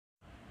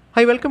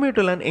I welcome you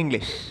to learn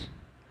English.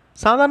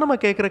 சாதாரணமாக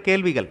கேட்குற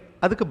கேள்விகள்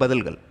அதுக்கு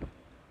பதில்கள்,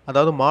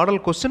 அதாவது மாடல்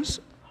கொஸ்டின்ஸ்,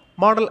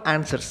 மாடல்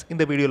ஆன்சர்ஸ்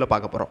இந்த வீடியோவில்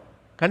பார்க்க போகிறோம்.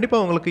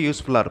 கண்டிப்பாக உங்களுக்கு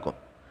யூஸ்ஃபுல்லாக இருக்கும்.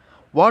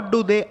 வாட்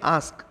டு தே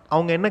ஆஸ்க்,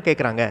 அவங்க என்ன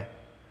கேட்குறாங்க.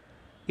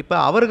 இப்போ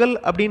அவர்கள்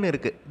அப்படின்னு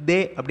இருக்குது, தே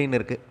அப்படின்னு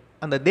இருக்குது.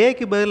 அந்த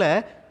தேக்கு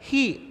பதிலாக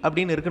ஹீ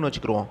அப்படின்னு இருக்குன்னு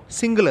வச்சுக்கிடுவோம்.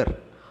 Singular,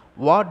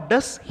 what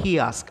does he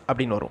ask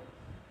அப்படின்னு வரும்.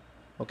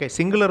 ஓகே,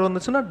 சிங்குலர்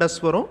வந்துச்சுன்னா டஸ்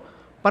வரும்,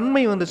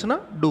 பன்மை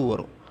வந்துச்சுன்னா டூ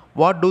வரும்.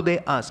 What to they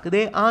ask,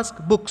 they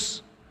ask books.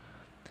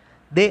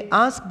 They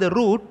ask the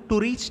root to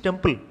reach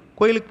temple,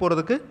 கோயிலுக்கு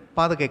போகிறதுக்கு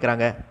பாதை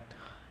கேட்குறாங்க.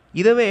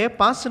 இதவே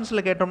பாஸ்ட்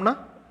டென்ஸில் கேட்டோம்னா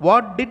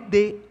வாட் டிட்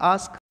தே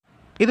ஆஸ்க்.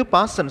 இது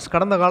பாஸ்ட் டென்ஸ்,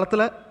 கடந்த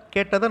காலத்தில்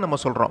கேட்டதை நம்ம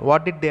சொல்கிறோம்.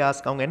 வாட் டிட் தே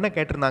ஆஸ்க், அவங்க என்ன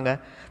கேட்டிருந்தாங்க.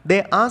 தே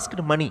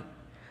asked money,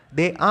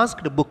 they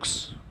asked books.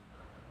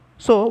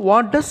 So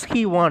what does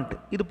he want,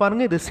 இது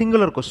பாருங்கள், இது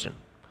singular question.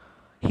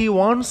 He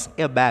wants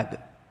a back.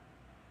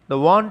 இந்த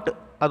வாண்ட்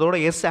அதோட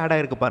எஸ் ஆட்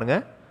ஆகிருக்கு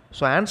பாருங்கள்.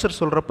 ஸோ ஆன்சர்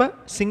சொல்கிறப்ப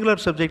சிங்குலர்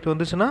சப்ஜெக்ட்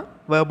வந்துச்சுன்னா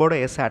வேர்போட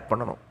எஸ் ஆட்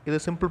பண்ணணும். இது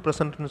சிம்பிள்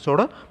ப்ரெசன்ட்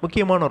டென்ஸோட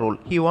முக்கியமான rule.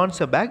 He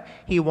wants a back,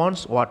 he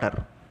wants water.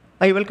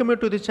 I welcome you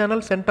to the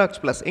channel Sen tax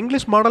plus.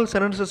 English model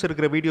sentences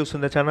இருக்கிற வீடியோஸ்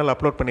இந்த சேனல்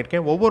அப்லோட்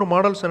பண்ணியிருக்கேன். ஒவ்வொரு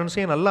மாடல்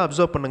சென்டென்ஸையும் நல்லா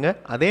அப்சர்வ் பண்ணுங்கள்.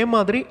 அதே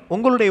மாதிரி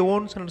உங்களுடைய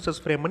ஓன்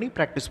சென்டென்சஸ் ஃப்ரேம் பண்ணி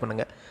ப்ராக்டிஸ்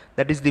பண்ணுங்கள்.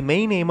 That is the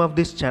main aim of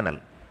this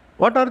channel.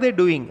 What are they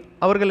doing,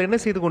 அவர்கள் என்ன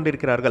செய்து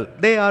கொண்டிருக்கிறார்கள்.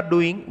 தே ஆர்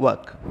டூயிங்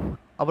ஒர்க்,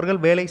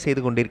 அவர்கள் வேலை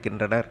செய்து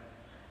கொண்டிருக்கின்றனர்.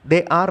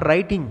 தே ஆர்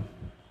ரைட்டிங்,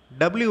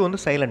 டபிள்யூ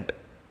வந்து சைலண்ட்.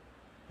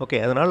 ஓகே,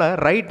 அதனால்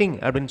ரைட்டிங்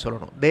அப்படின்னு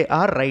சொல்லணும். தே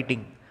ஆர்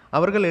ரைட்டிங்,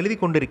 அவர்கள் எழுதி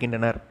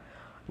கொண்டிருக்கின்றனர்.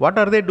 வாட்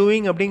ஆர் தே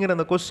டூயிங் அப்படிங்கிற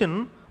அந்த கொஸ்டின்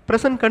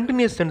ப்ரெசன்ட்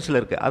கண்டினியூஸ் டென்ஸில்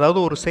இருக்குது, அதாவது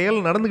ஒரு செயல்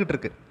நடந்துக்கிட்டு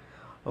இருக்குது.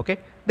 Okay,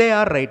 they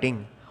are writing.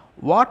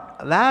 What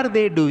were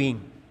they doing,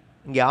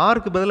 இங்கே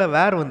ஆருக்கு பதிலாக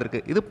வேர்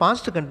வந்திருக்கு, இது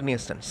பாஸ்ட்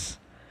கண்டினியூஸ் டென்ஸ்.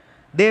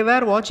 தே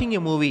வேர் வாட்சிங்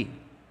எ மூவி,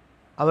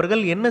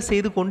 அவர்கள் என்ன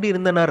செய்து கொண்டு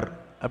இருந்தனர்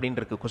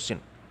அப்படின்ட்டு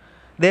கொஸ்டின்.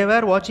 தே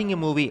வேர் வாட்சிங் எ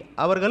மூவி,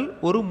 அவர்கள்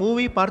ஒரு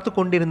மூவி பார்த்து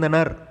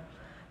கொண்டிருந்தனர்.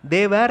 தே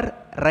வேர்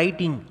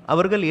ரைட்டிங்,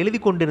 அவர்கள் எழுதி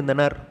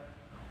கொண்டிருந்தனர்.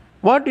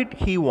 வாட் டிட்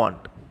ஹீ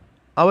வாண்ட்,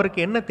 அவருக்கு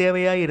என்ன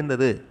தேவையாக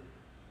இருந்தது.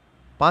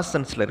 பாஸ்ட்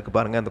டென்ஸில் இருக்குது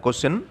பாருங்கள் அந்த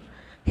question.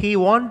 He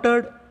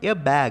wanted a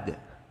back.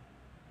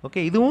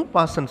 Okay, இதுவும்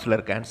பாஸ்ட் டென்ஸில்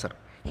இருக்குது answer.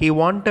 He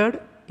wanted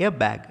a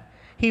back,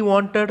 he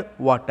wanted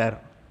water.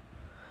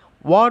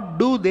 What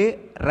two they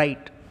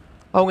right,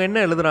 அவங்க என்ன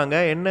எழுதுகிறாங்க,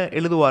 என்ன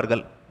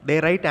எழுதுவார்கள். தே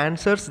right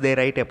answers, they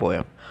right a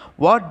poem.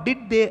 What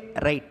did they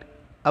right,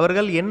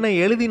 அவர்கள் என்ன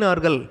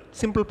எழுதினார்கள்.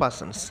 Simple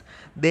past tense.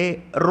 தே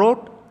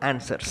ரோட்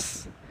ஆன்சர்ஸ்.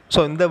 ஸோ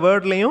இந்த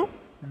வேர்ட்லேயும்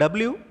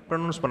டபிள்யூ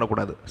ப்ரொனவுன்ஸ்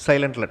பண்ணக்கூடாது,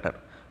 silent letter.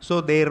 So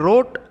they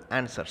road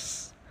answers,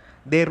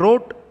 they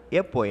road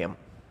a poem.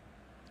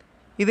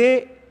 இதே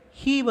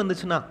ஹீ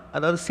வந்துச்சுன்னா,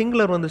 அதாவது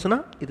சிங்குலர் வந்துச்சுன்னா,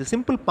 இது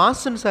சிம்பிள்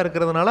பாஸ்ட் டென்ஸாக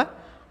இருக்கிறதுனால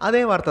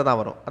அதே வார்த்தை தான்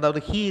வரும்.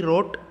 அதாவது he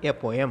wrote a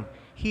poem,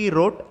 he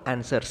wrote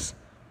answers.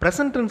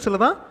 Present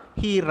டென்ஸில் தான்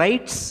ஹீ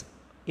ரைட்ஸ்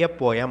எ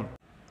போயம்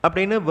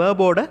அப்படின்னு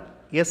வேர்போட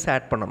எஸ்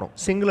ஆட் பண்ணணும்,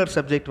 சிங்குலர்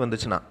சப்ஜெக்ட்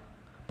வந்துச்சுன்னா.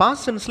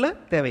 பாஸ்ட் டென்ஸில்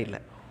தேவையில்லை.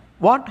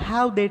 வாட்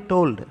ஹாவ் தே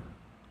டோல்டு,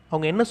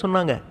 அவங்க என்ன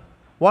சொன்னாங்க.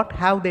 What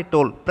have they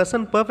told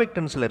present perfect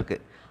டென்ஸில்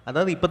இருக்குது.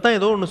 அதாவது இப்போ தான்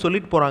ஏதோ ஒன்று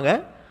சொல்லிட்டு போகிறாங்க,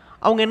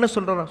 அவங்க என்ன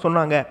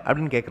சொன்னாங்க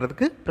அப்படின்னு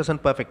கேட்குறதுக்கு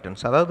ப்ரெசன்ட் பர்ஃபெக்ட்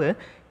டென்ஸ். அதாவது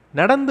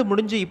நடந்து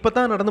முடிஞ்சு இப்போ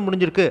தான் நடந்து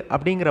முடிஞ்சிருக்கு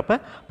அப்படிங்கிறப்ப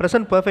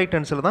ப்ரெசன்ட் பர்ஃபெக்ட்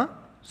டென்ஸில் தான்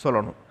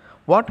சொல்லணும்.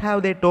 What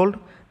have they told,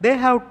 they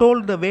have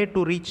told the way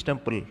to reach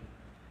temple.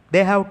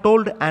 They have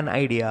told an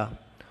idea.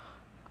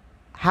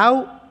 Have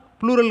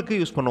ப்ளூரலுக்கு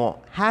use பண்ணுவோம்,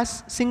 ஹேஸ்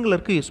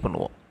சிங்குலருக்கு யூஸ்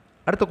பண்ணுவோம்.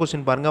 அடுத்த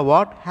கொஸ்டின் பாருங்கள்.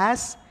 வாட்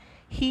ஹேஸ்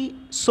ஹீ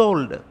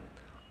சோல்டு,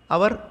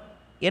 அவர்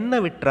என்ன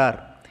விற்றார்.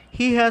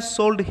 He has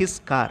sold his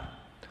car.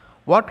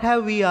 What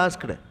have we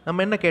asked,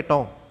 நம்ம என்ன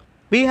கேட்டோம்.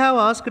 We have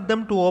asked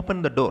them to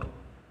open the door,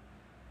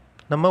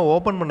 நம்ம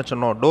open பண்ண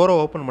சொன்னோம், டோரை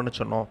ஓப்பன் பண்ண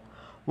சொன்னோம்.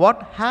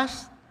 What has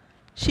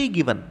she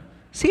given,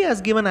 she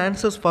has given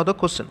answers for the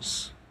questions.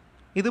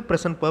 இது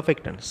present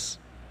perfect tense.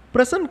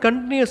 Present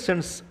continuous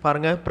tense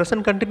பாருங்கள்.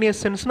 ப்ரெசன்ட்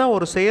கண்டினியூஸ் டென்ஸ்னால்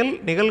ஒரு செயல்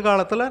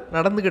நிகழ்காலத்தில்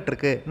நடந்துக்கிட்டு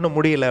இருக்குது, இன்னும்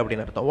முடியலை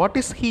அப்படின்னு அர்த்தம். வாட்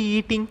இஸ் ஹீ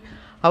ஈட்டிங்,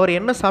 அவர்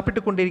என்ன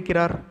சாப்பிட்டு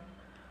கொண்டிருக்கிறார்.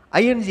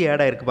 ஐஎன்ஜி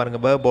ஆட் ஆகிருக்கு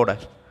பாருங்கள் வேர்போட.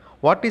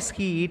 What is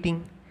he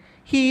eating,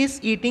 he is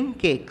eating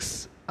cakes,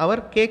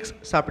 our cakes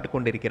சாப்பிட்டு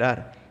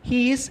கொண்டிருக்கிறார்.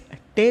 He is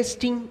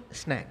tasting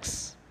snacks.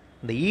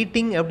 இந்த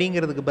ஈட்டிங்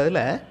அப்படிங்கிறதுக்கு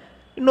பதிலாக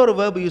இன்னொரு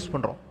வேர்பு யூஸ்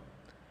பண்ணுறோம்.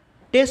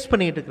 டேஸ்ட்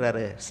பண்ணிகிட்டு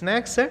இருக்கிறாரு,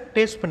 ஸ்நாக்ஸை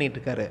டேஸ்ட் பண்ணிகிட்டு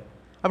இருக்காரு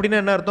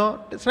அப்படின்னா என்ன அர்த்தம்.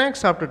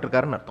 ஸ்நாக்ஸ் சாப்பிட்டுட்டு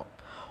இருக்காருன்னு அர்த்தம்.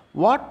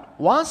 வாட்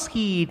வாஸ்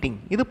ஹீ ஈட்டிங்,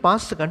 இது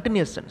past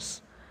continuous tense.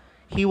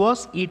 He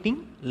was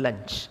eating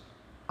lunch,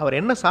 அவர்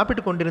என்ன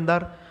சாப்பிட்டு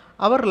கொண்டிருந்தார்.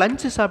 அவர்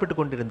லஞ்சு சாப்பிட்டு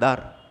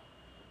கொண்டிருந்தார்.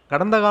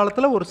 கடந்த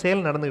காலத்தில் ஒரு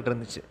செயல் நடந்துக்கிட்டு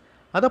இருந்துச்சு,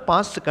 அதை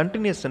பாஸ்ட்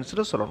கண்டினியூஸ்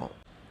டென்ஸில் சொல்லணும்.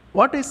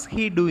 வாட் இஸ்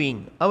ஹீ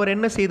டூயிங், அவர்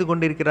என்ன செய்து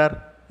கொண்டிருக்கிறார்.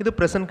 இது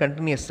present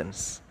continuous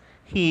tense.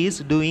 He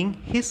is doing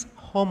his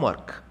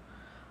homework,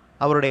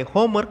 அவருடைய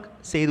ஹோம்ஒர்க்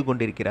செய்து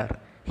கொண்டிருக்கிறார்.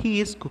 ஹீ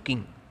இஸ்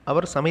குக்கிங்,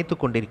 அவர் சமைத்து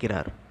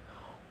கொண்டிருக்கிறார்.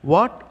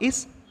 வாட்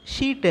இஸ்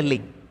ஷீ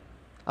டெல்லிங்,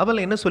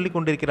 அவள் என்ன சொல்லி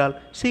கொண்டிருக்கிறாள்.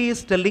 She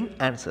is telling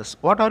answers.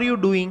 What are you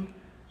doing,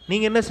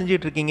 நீங்கள் என்ன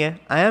செஞ்சிட்ருக்கீங்க.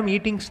 ஐ ஆம்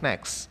eating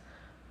snacks.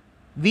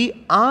 We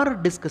are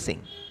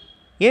discussing.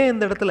 ஏன்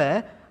இந்த இடத்துல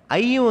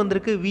ஐயும்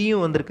வந்திருக்கு,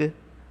 வியும் வந்திருக்கு.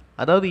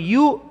 அதாவது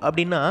யூ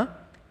அப்படின்னா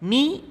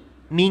நீ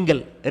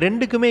நீங்கள்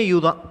ரெண்டுக்குமே யூ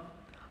தான்.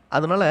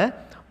 அதனால்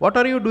வாட்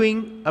ஆர் யூ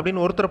டூயிங்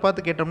அப்படின்னு ஒருத்தரை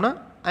பார்த்து கேட்டோம்னா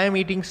ஐ ஆம்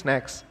ஈட்டிங்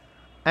ஸ்நாக்ஸ்,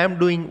 ஐ ஆம்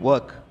டூயிங்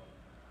ஒர்க்,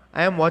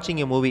 ஐ ஆம்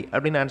வாட்சிங் எ மூவி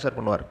அப்படின்னு ஆன்சர்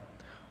பண்ணுவார்.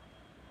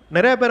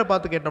 நிறைய பேரை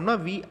பார்த்து கேட்டோம்னா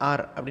வி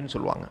ஆர் அப்படின்னு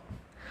சொல்லுவாங்க.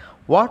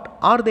 What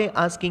are they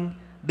asking?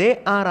 They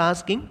are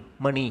asking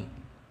money.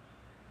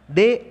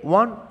 They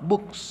want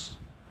books.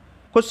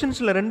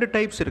 கொஸ்டின்ஸில் 2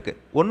 types இருக்குது.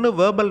 ஒன்று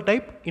வேர்பல்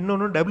டைப்,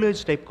 இன்னொன்று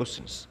WH டைப்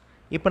கொஸ்டின்ஸ்.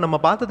 இப்போ நம்ம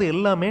பார்த்தது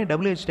எல்லாமே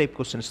WH டைப்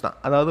கொஸ்டின்ஸ் தான்.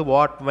 அதாவது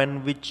what, when,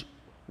 which,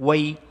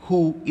 Y, who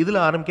இதில்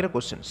ஆரம்பிக்கிற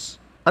கொஸ்டின்ஸ்.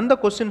 அந்த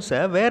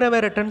கொஸ்டின்ஸை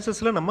வேறு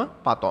டென்சஸில் நம்ம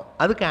பார்த்தோம்.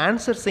 அதுக்கு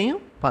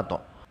ஆன்சர்ஸையும்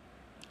பார்த்தோம்.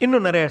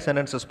 இன்னும் நிறைய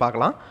சென்டென்சஸ்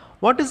பார்க்கலாம்.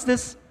 What is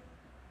this?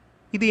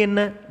 இது என்ன?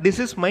 This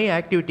is my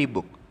activity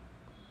book.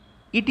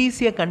 It is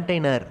a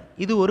container.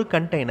 இது ஒரு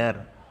கண்டெய்னர்.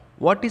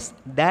 What is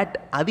that?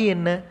 அது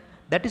என்ன?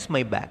 That is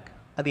my back.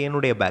 அது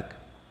என்னுடைய பேக்.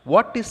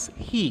 வாட் இஸ்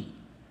ஹீ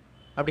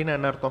அப்படின்னு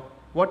என்ன அர்த்தம்?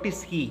 What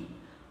is he?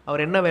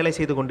 அவர் என்ன வேலை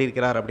செய்து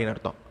கொண்டிருக்கிறார் அப்படின்னு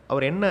அர்த்தம்.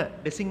 அவர் என்ன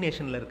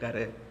டெசிக்னேஷனில்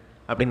இருக்கார்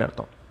அப்படின்னு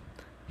அர்த்தம்.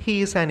 He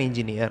is an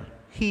engineer.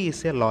 He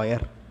is a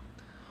lawyer.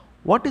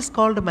 What is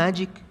called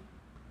magic?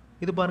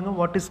 இது பாருங்கள்,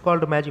 what is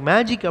called magic.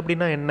 Magic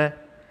அப்படின்னா என்ன?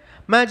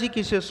 Magic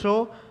is a show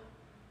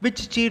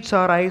which seeds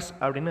R ice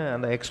அப்படின்னு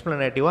அந்த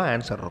எக்ஸ்ப்ளனேட்டிவாக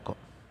ஆன்சர் இருக்கும்.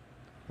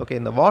 ஓகே,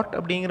 இந்த வாட்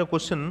அப்படிங்கிற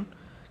கொஸ்டின்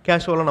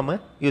கேஷுவலாக நம்ம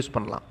யூஸ்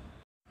பண்ணலாம்.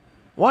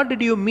 What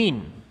did you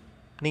mean?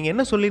 நீங்கள்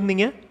என்ன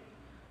சொல்லியிருந்தீங்க?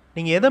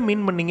 நீங்கள் எதை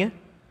மீன் பண்ணீங்க?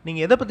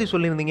 நீங்கள் எதை பற்றி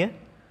சொல்லியிருந்தீங்க?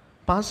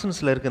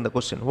 பாஸ்டன்ஸில் இருக்குது இந்த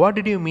question. What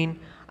did you mean?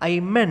 I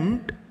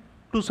meant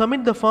to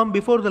submit the form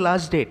before the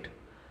last date.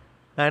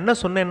 நான் என்ன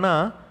சொன்னேன்னா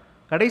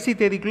கடைசி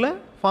தேதிக்குள்ளே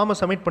ஃபார்மை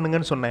சப்மிட்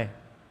பண்ணுங்கன்னு சொன்னேன்.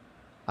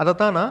 அதை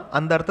தான் நான்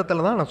அந்த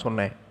அர்த்தத்தில் தான் நான்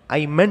சொன்னேன்.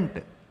 ஐ மென்ட்.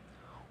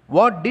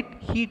 What did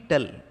he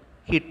del?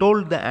 He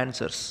told the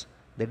answers.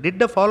 இந்த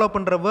டிட்டை ஃபாலோ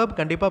பண்ணுற வேர்ப்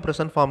கண்டிப்பாக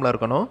ப்ரெசன்ட் ஃபார்மில்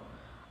இருக்கணும்.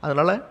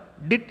 அதனால்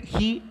டிட்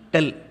ஹீ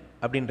டெல்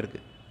அப்படின்னு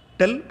இருக்குது.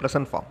 Del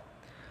present form.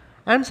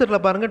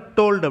 ஆன்சரில் பாருங்கள்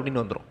டோல்டு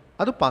அப்படின்னு வந்துடும்.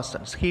 அது past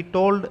tense. He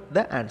told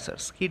the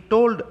answers. He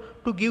told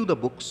to give the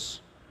books.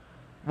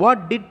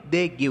 What did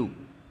they give?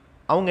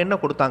 அவங்க என்ன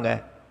கொடுத்தாங்க?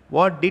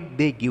 What did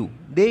they give?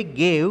 They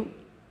gave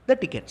the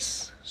tickets.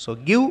 So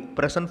give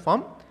present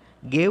form,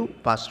 cave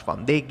past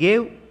form. They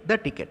gave the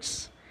tickets.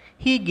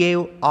 He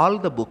gave all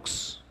the books.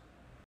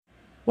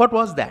 What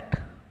was that?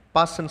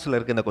 Past tense-ல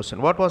இருக்கு இந்த question.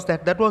 What was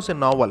that? That was a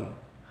novel.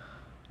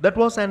 That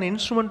was an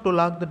instrument to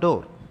lock the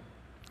door.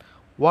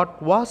 What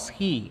was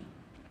he?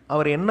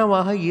 அவர்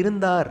என்னவாக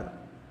இருந்தார்,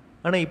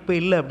 ஆனால் இப்போ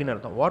இல்லை அப்படின்னு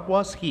அர்த்தம். What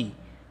was he?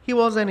 He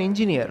was an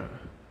engineer.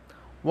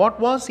 What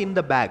was in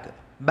the bag?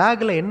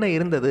 பேக்கில் என்ன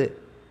இருந்தது?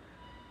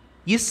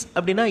 is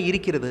அப்படின்னா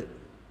இருக்கிறது.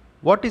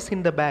 What is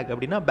in the bag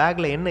அப்படின்னா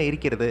பேக்கில் என்ன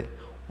இருக்கிறது.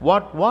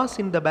 What was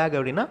in the bag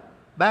அப்படின்னா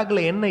பேக்கில்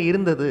என்ன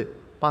இருந்தது.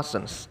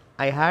 பாஸ்டன்ஸ்.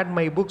 ஐ had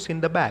my books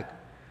in the back.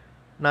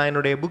 நான்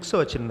என்னுடைய புக்ஸை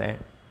வச்சுருந்தேன்.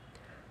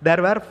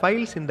 தேர் வேர்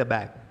files in the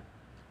back.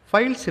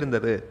 Files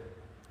இருந்தது.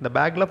 இந்த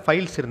பேக்கில்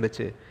ஃபைல்ஸ்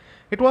இருந்துச்சு.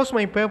 It was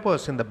my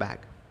papers in the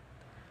back.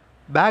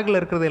 பேக்கில்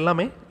இருக்கிறது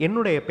எல்லாமே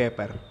என்னுடைய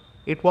paper.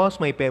 It was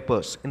my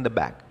papers in the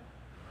back.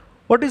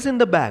 What is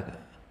in the back?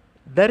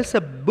 There is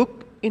a book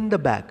in the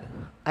back.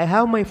 I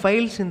have my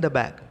files in the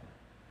back.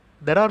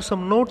 There are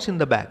some notes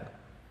in the back.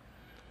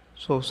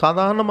 So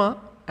சாதாரணமாக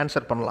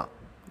answer பண்ணலாம்.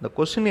 இந்த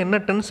question என்ன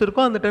tense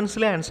இருக்கோ அந்த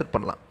டென்ஸ்லேயே answer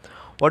பண்ணலாம்.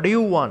 What to you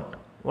want?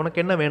 உனக்கு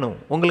என்ன வேணும்?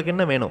 உங்களுக்கு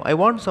என்ன வேணும்? I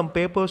want some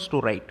papers to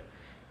right.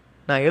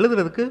 நான்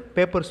எழுதுறதுக்கு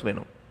பேப்பர்ஸ்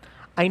வேணும்.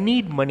 ஐ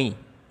நீட் மணி.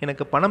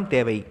 எனக்கு பணம்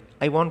தேவை.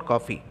 I want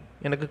coffee.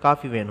 எனக்கு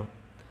காஃபி வேணும்.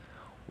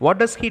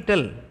 What does he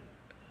del?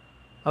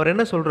 அவர்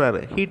என்ன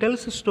சொல்கிறாரு? He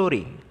டெல்ஸ் a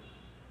story.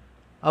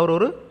 அவர்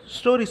ஒரு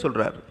ஸ்டோரி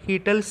சொல்கிறார். He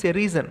டெல்ஸ் a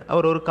reason.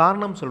 அவர் ஒரு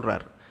காரணம்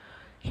சொல்கிறார்.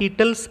 He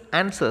டெல்ஸ்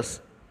answers.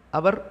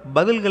 அவர்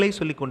பதில்களை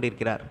சொல்லிக்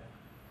கொண்டிருக்கிறார்.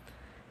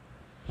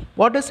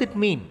 What does it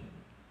mean?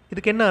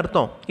 இதுக்கு என்ன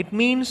அர்த்தம்? It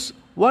means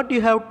what you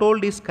have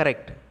told is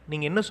correct.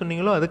 நீங்கள் என்ன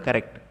சொன்னீங்களோ அது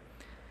correct.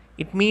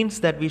 It means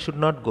that we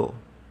should not go.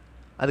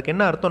 அதுக்கு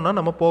என்ன அர்த்தம்னா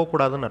நம்ம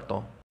போகக்கூடாதுன்னு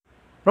அர்த்தம்.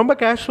 ரொம்ப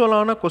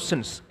கேஷுவலான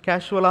கொஸ்டின்ஸ்,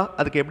 கேஷுவலாக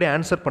அதுக்கு எப்படி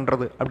ஆன்சர்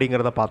பண்ணுறது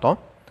அப்படிங்கிறத பார்த்தோம்.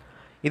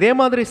 இதே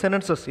மாதிரி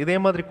சென்டென்சஸ், இதே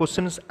மாதிரி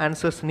கொஸ்டின்ஸ்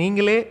ஆன்சர்ஸ்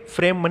நீங்களே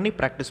ஃப்ரேம் பண்ணி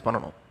ப்ராக்டிஸ்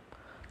பண்ணணும்.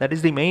 That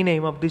is the main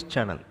aim of this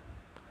channel.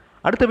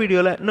 அடுத்த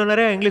வீடியோவில் இன்னும்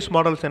நிறைய இங்கிலீஷ்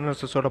மாடல்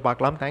சென்டென்சஸோடு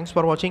பார்க்கலாம். தேங்க்ஸ்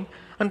ஃபார் வாட்சிங்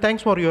and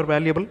thanks for your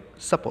valuable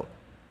support.